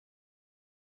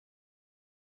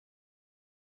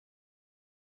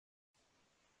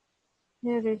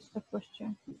Here is the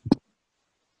question.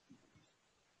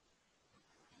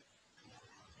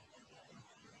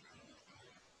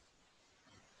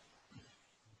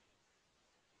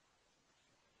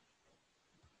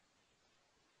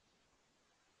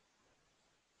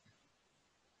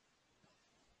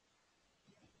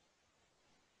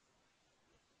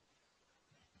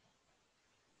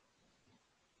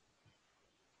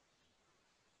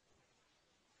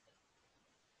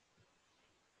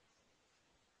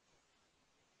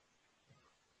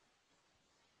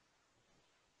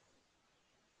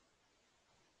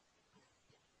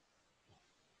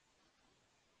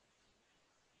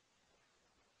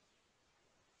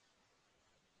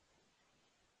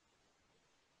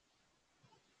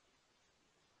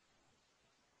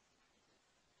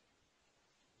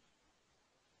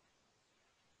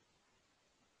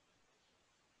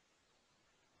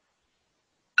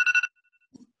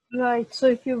 Right, so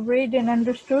if you've read and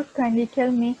understood, kindly tell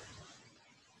me,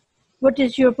 what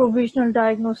is your provisional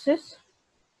diagnosis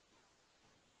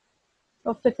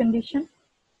of the condition?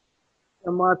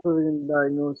 My provisional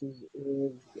diagnosis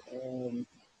is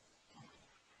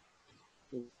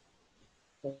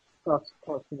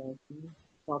carcinoid.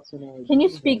 Can you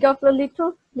speak up a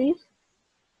little, please?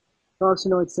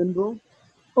 Carcinoid syndrome.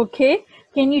 Okay,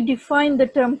 can you define the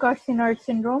term carcinoid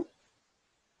syndrome?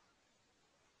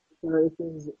 It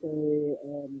is a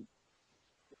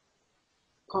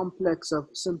complex of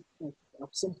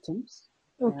symptoms.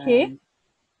 Okay.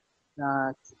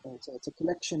 That it's a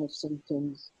collection of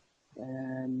symptoms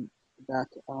that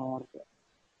are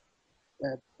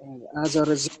as a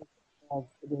result of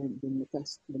the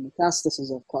metastasis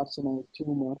of carcinoid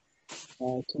tumor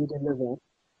to the liver,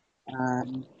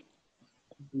 and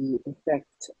the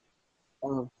effect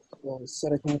of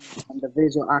serotonin and the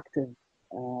vasoactive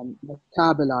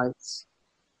metabolites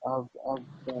of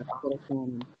the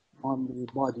serotonin on the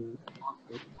body,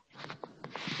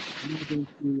 leading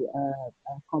to a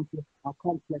complex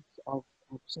of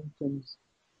symptoms,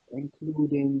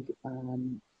 including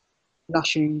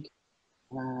flushing,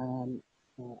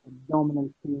 abdominal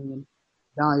pain,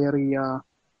 diarrhea.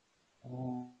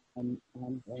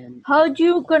 How do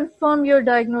you confirm your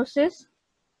diagnosis?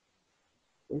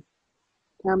 It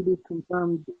can be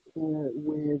confirmed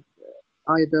with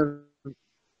either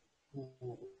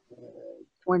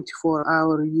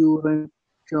 24-hour urine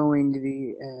showing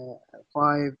the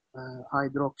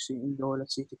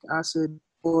 5-hydroxyindoleacetic acid,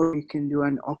 or you can do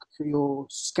an octio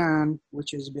scan,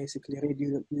 which is basically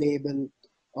radio-labeled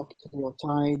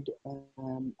octreotide,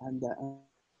 and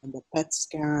the PET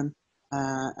scan.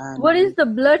 What is the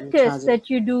blood test that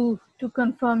you do to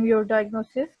confirm your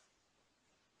diagnosis?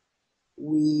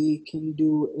 We can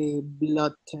do a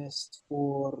blood test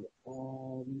for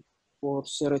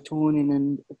serotonin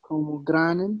and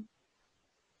chromogranin.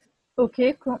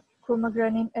 Okay,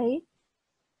 chromogranin A.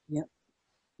 Yeah.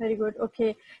 Very good.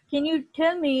 Okay, can you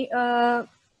tell me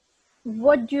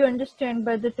what do you understand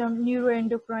by the term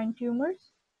neuroendocrine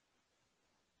tumors?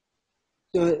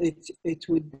 So it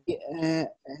would be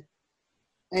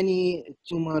any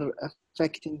tumor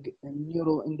affecting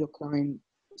neuroendocrine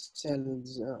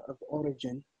cells of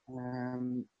origin,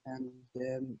 and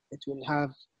it will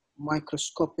have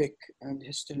microscopic and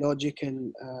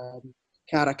histological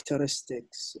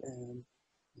characteristics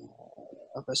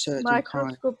of a certain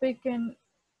microscopic kind. And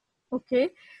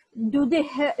okay, do they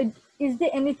have? Is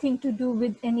there anything to do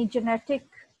with any genetic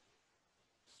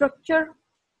structure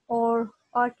or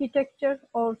architecture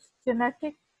or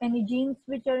genetic? Any genes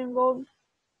which are involved?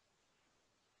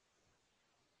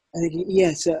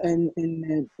 Yes, and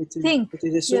it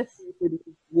is associated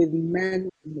with men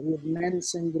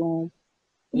syndrome.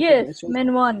 Yes,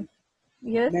 men 1.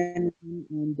 Yes. Men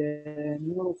and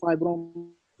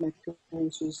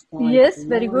neurofibromatosis. Yes,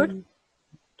 very good.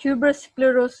 Tuberous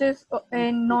sclerosis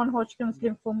and non-Hodgkin's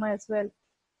lymphoma as well.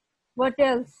 What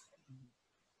else?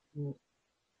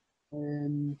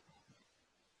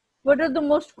 What are the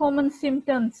most common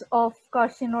symptoms of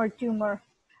carcinoid tumor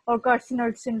or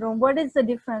carcinoid syndrome? What is the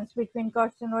difference between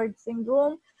carcinoid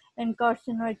syndrome and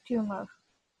carcinoid tumor?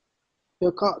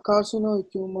 The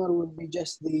carcinoid tumor would be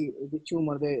just the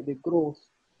tumor, the growth.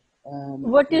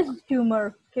 What is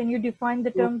tumor? Can you define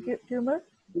the term tumor?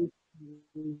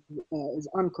 Is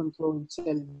uncontrolled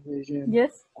cell division.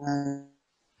 Yes. And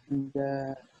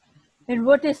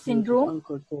what is syndrome?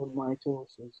 Uncontrolled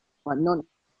mitosis. But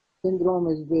syndrome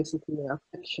is basically a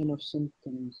collection of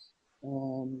symptoms,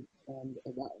 and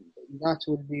that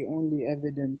would be only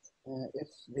evident if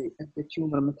the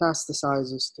tumor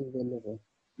metastasizes to the liver.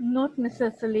 Not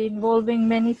necessarily involving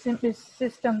many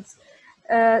systems.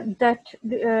 That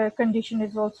condition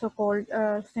is also called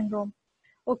syndrome.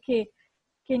 Okay,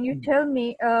 can you tell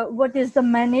me what is the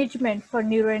management for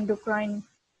neuroendocrine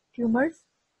tumors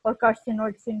or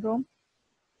carcinoid syndrome?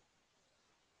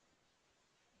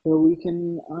 So we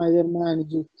can either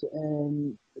manage it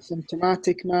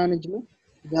symptomatic management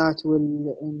that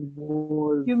will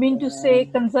involve. You mean to say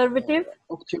conservative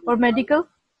or medical?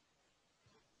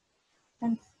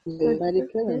 And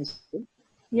medical yes. and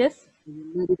Yes.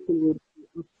 medical would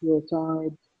be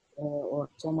octreotide or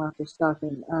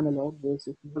somatostatin analog,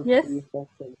 basically. Yes.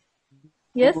 Effective.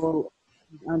 Yes. All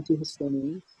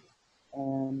antihistamines,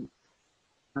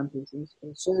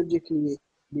 surgically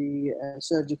the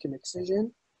surgical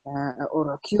excision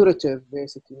or a curative,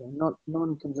 basically, not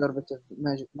non-conservative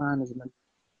management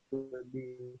would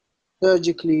be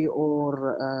surgically or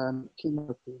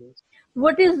chemotherapy.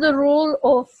 What is the role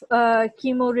of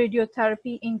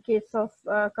chemoradiotherapy in case of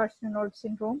carcinoid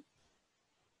syndrome?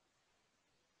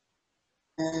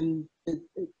 And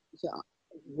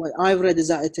what I've read is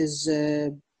that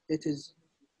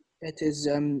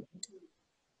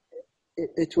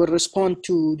it will respond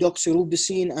to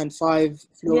doxorubicin and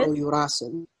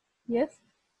 5-fluorouracil. Yes.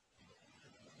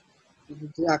 I'm not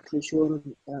exactly sure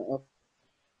of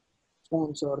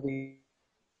response or the.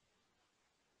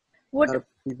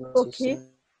 Okay.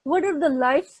 What are the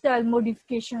lifestyle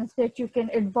modifications that you can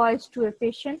advise to a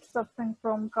patient suffering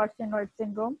from carcinoid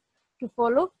syndrome to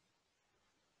follow?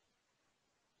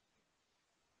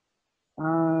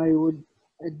 I would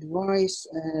advise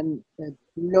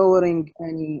lowering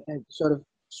any sort of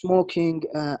smoking,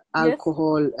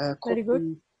 alcohol, very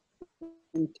good.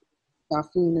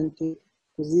 Caffeine intake,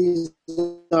 because these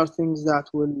are things that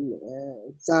will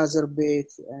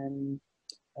exacerbate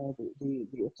the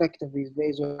effect of these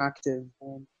vasoactive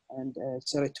and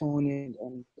serotonin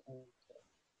and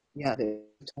yeah, the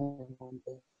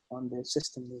on the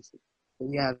system basically. So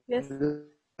yeah, yes.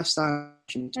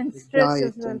 And stress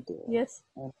as well. Yes.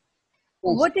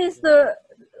 What is the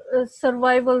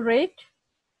survival rate?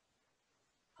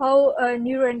 How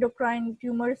neuroendocrine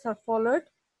tumors are followed?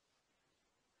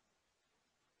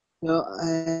 So,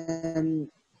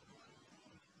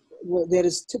 well, there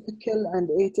is typical and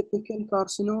atypical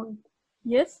carcinoid.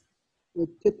 Yes. The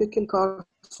typical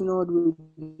carcinoid will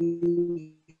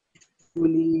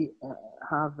usually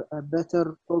have a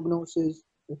better prognosis.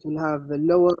 It will have a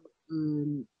lower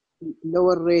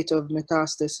rate of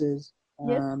metastasis,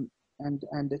 and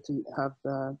it will have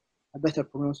a better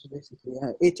prognosis. Basically,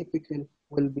 atypical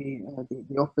will be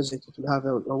the opposite. It will have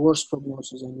a worse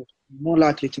prognosis and more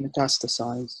likely to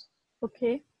metastasize.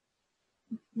 Okay.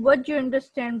 What do you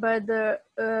understand by the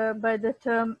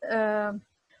term?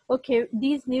 Okay,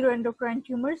 these neuroendocrine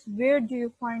tumors, where do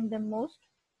you find them most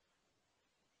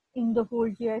in the whole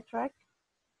GI tract?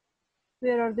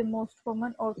 Where are the most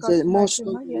common or carcinoid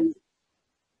tumor? Yes.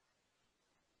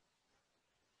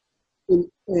 In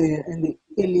the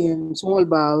ileum, small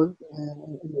bowel,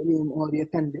 in the ileum or the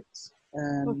appendix.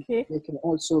 Okay. They can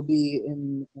also be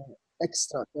in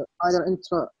either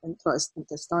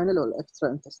intra-intestinal or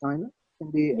extra-intestinal.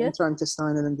 Can be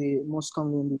intra-intestinal and the most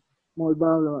commonly in the small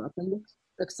bowel or appendix.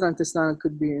 Extra-intestinal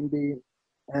could be in the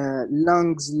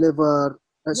lungs, liver,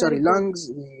 lungs,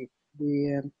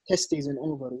 the testes and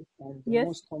ovary, and the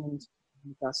most common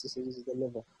metastasis is the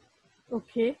liver.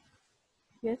 Okay.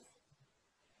 Yes.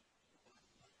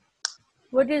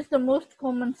 What is the most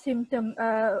common symptom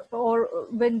or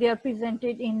when they are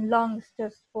presented in lungs,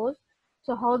 just suppose?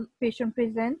 So how the patient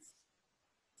presents?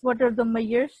 What are the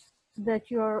measures that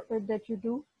you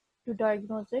do to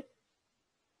diagnose it?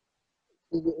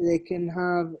 They can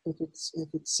have if it's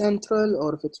central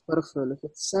or if it's peripheral. If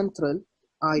it's central,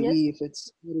 i.e. if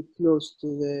it's very close to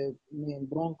the main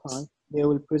bronchi, they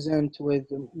will present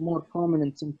with more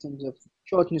prominent symptoms of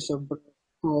shortness of breath,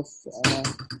 cough.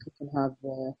 You can have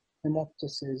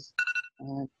hemoptysis.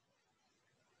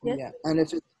 Yeah, and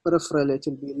if it's peripheral, it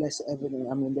will be less evident.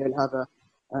 I mean, they'll have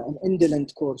an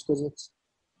indolent course because it's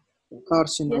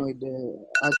carcinoid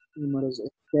tumor is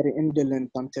very indolent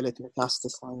until it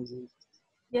metastasizes.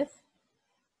 Yes.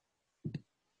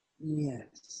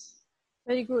 Yes.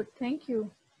 Very good. Thank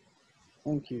you.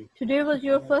 Thank you. Today was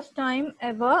your first time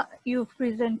ever you've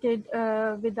presented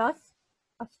with us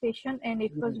as patient, and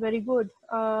it was very good.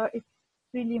 It's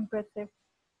really impressive.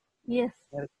 Yes.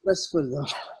 Very stressful though.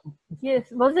 Yes.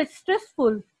 Was it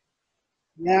stressful?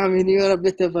 Yeah, I mean, you're a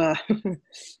bit of a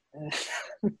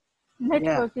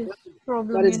network is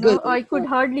problem. You know, I could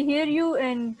hardly hear you,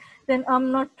 and then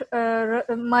I'm not.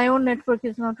 My own network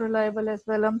is not reliable as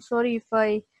well. I'm sorry if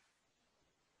I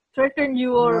threatened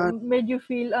you or made you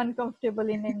feel uncomfortable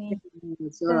in any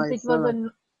sense.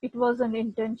 It wasn't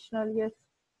intentional. Yes.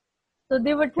 So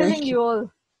they were telling you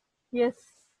all. Yes.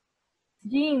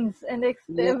 genes and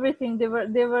Yeah. everything. They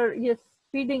were yes,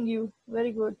 feeding you.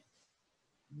 Very good.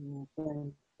 Yeah,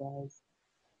 thanks, guys.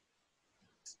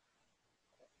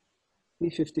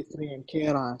 P53 and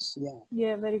KRAS, yeah.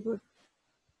 Yeah, very good.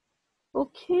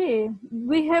 Okay,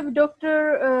 we have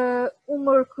Dr.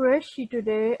 Umar Qureshi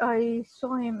today. I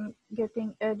saw him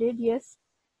getting added. Yes.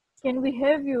 Can we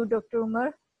have you, Dr.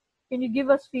 Umar? Can you give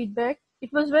us feedback?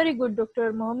 It was very good,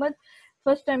 Dr. Mohammed.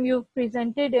 First time you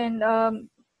presented, and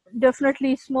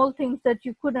definitely small things that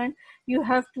you couldn't. You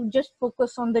have to just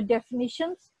focus on the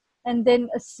definitions, and then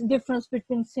a difference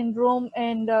between syndrome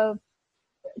and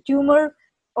tumor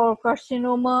or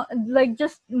carcinoma. Like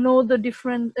just know the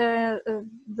different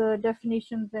the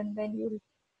definitions, and then you'll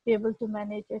be able to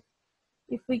manage it.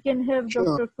 If we can have Sure.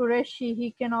 Dr. Qureshi,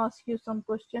 he can ask you some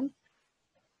questions.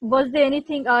 Was there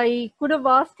anything I could have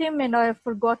asked him and I have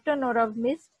forgotten or I've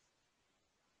missed?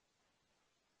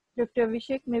 Dr.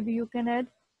 Abhishek, maybe you can add.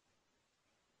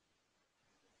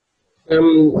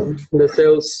 The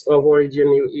cells of origin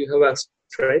you have asked,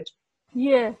 right?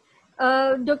 Yeah.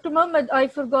 Dr. Mohammed, I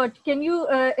forgot. Can you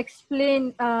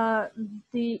explain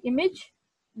the image?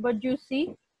 What do you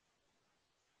see?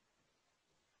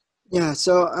 Yeah,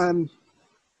 so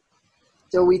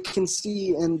we can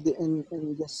see in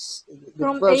this the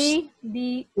From first, A,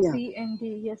 B, yeah. C, and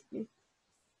D. Yes, please.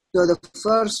 So the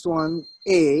first one,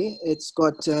 A, it's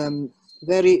got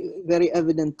very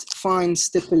evident fine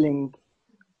stippling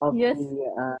of Yes.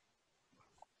 the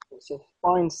it's a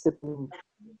fine stippling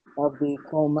of the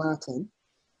chromatin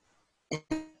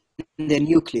in the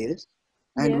nucleus,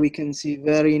 and Yeah. we can see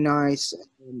very nice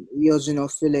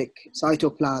eosinophilic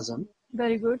cytoplasm,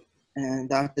 Very good. and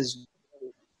that is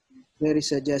very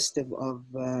suggestive of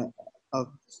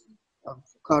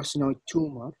carcinoid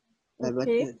tumor, but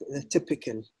Okay. the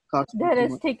typical carcinoid That has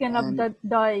tumor. taken up And, the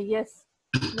dye. Yes.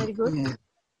 Very good. yeah.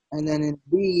 And then in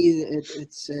B,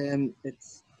 it's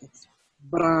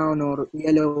brown or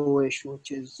yellowish,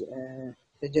 which is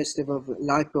suggestive of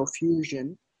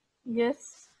lipofusion,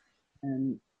 Yes.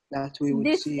 and that we would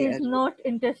This see is as. not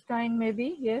intestine, maybe.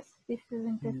 Yes, this is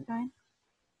intestine.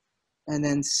 And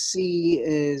then C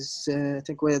is, I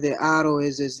think where the arrow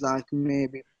is like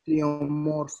maybe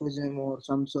pleomorphism or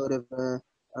some sort of a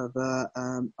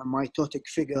mitotic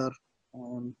figure.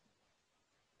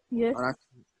 Yes. Or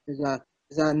actually, is that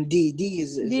in D? D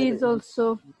is D is it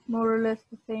also more or less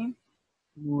the same.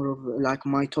 more of like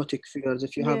mitotic figures?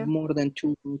 If you have Yeah. more than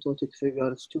 2 mitotic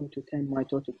figures, 2 to 10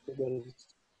 mitotic figures,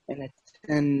 and a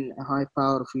 10 high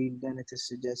power field, then it is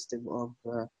suggestive of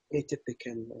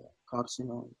atypical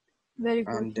carcinoma Very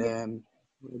good. and Yeah.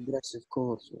 aggressive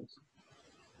courses.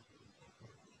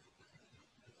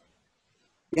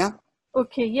 Yeah.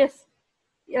 Okay. Yes.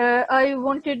 I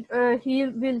wanted. He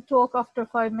will talk after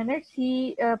 5 minutes.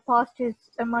 He passed his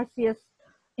MRCS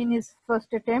in his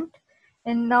first attempt,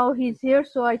 and now he's here.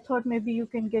 So I thought maybe you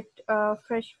can get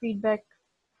fresh feedback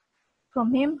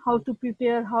from him, how to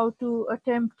prepare, how to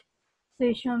attempt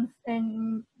sessions,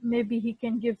 and maybe he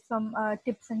can give some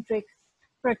tips and tricks,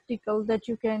 practical, that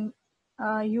you can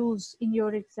use in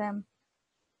your exam.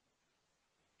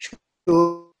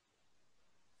 Sure.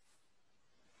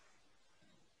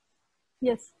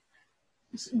 Yes.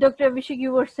 Dr. Abhishek,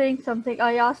 you were saying something.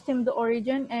 I asked him the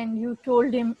origin and you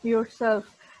told him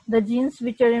yourself the genes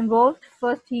which are involved.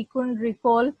 First, he couldn't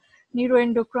recall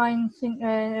neuroendocrine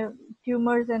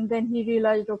tumors, and then he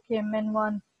realized, okay,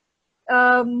 MEN1.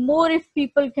 More if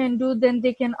people can do, then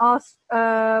they can ask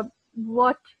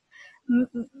what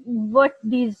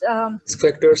these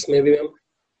Factors, maybe, ma'am.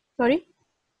 sorry,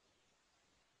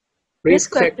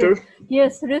 Risk factor.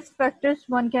 Yes, risk factors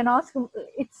one can ask.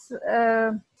 It's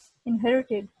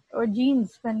inherited, or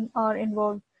genes when are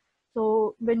involved.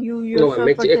 So when you No, ma'am.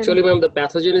 yourself Actually, ma'am, the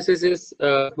pathogenesis is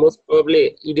most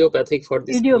probably idiopathic for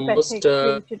this. idiopathic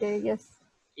till today, yes.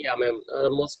 Yeah, ma'am.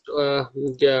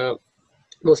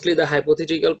 Mostly the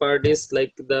hypothetical part is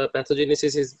like the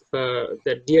pathogenesis is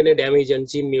the DNA damage and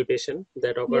gene mutation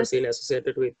that occurs Yes. in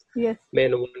associated with Yes.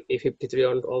 MEN1,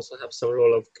 P53, and also have some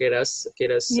role of KRAS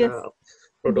Yes.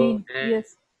 protein.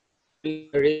 Yes.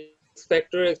 Risk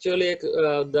factor, actually,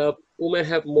 the women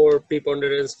have more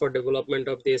preponderance for development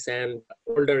of this and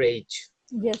older age.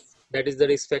 Yes. That is the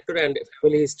risk factor, and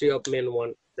family history of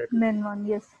MEN1. MEN1,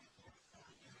 yes.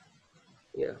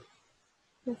 Yeah.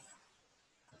 Yes.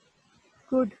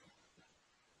 Good.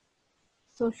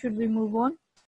 So should we move on?